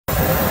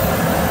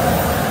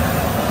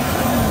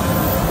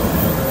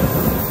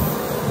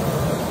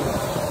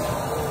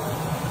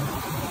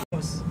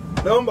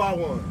Number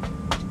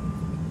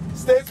 1,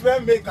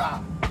 statement maker,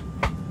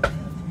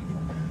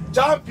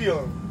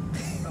 champion.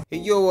 Hey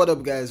yo, what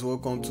up guys,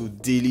 welcome to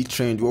Daily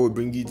Trend, where we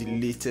bring you the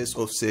latest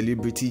of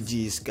celebrity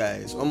gist,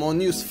 guys. On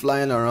news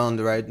flying around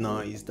right now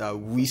is that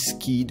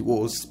Wizkid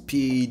was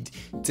paid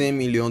 $10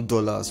 million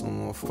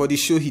for the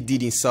show he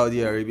did in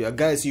Saudi Arabia.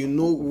 Guys, you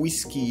know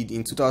Wizkid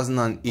in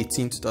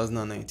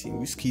 2018-2019,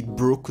 Wizkid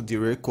broke the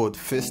record,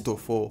 first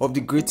of all, of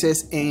the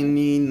greatest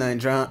any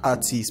Nigerian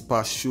artist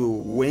per show.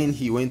 When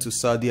he went to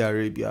Saudi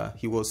Arabia,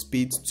 he was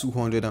paid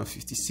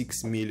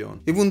 $256 million.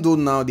 Even though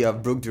now they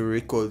have broke the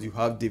record, you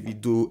have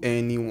Davido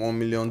earning $1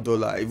 million,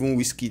 even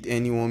Wizkid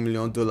any $1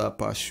 million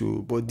per show.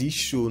 But this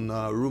show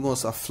now,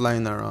 rumors are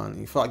flying around.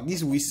 In fact,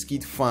 this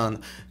Wizkid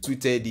fan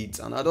tweeted it,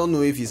 and I don't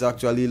know if he's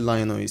actually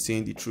lying or he's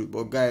saying the truth.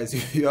 But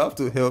guys, you have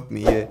to help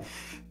me here.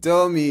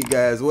 Tell me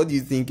guys, what do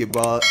you think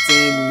about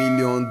 $10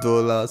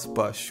 million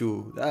per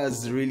show?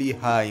 That's really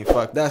high. In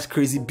fact, that's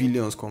crazy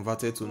billions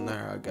converted to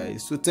naira,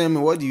 guys. So tell me,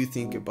 what do you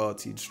think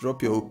about it?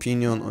 Drop your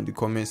opinion on the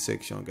comment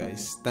section,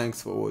 guys.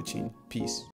 Thanks for watching. Peace.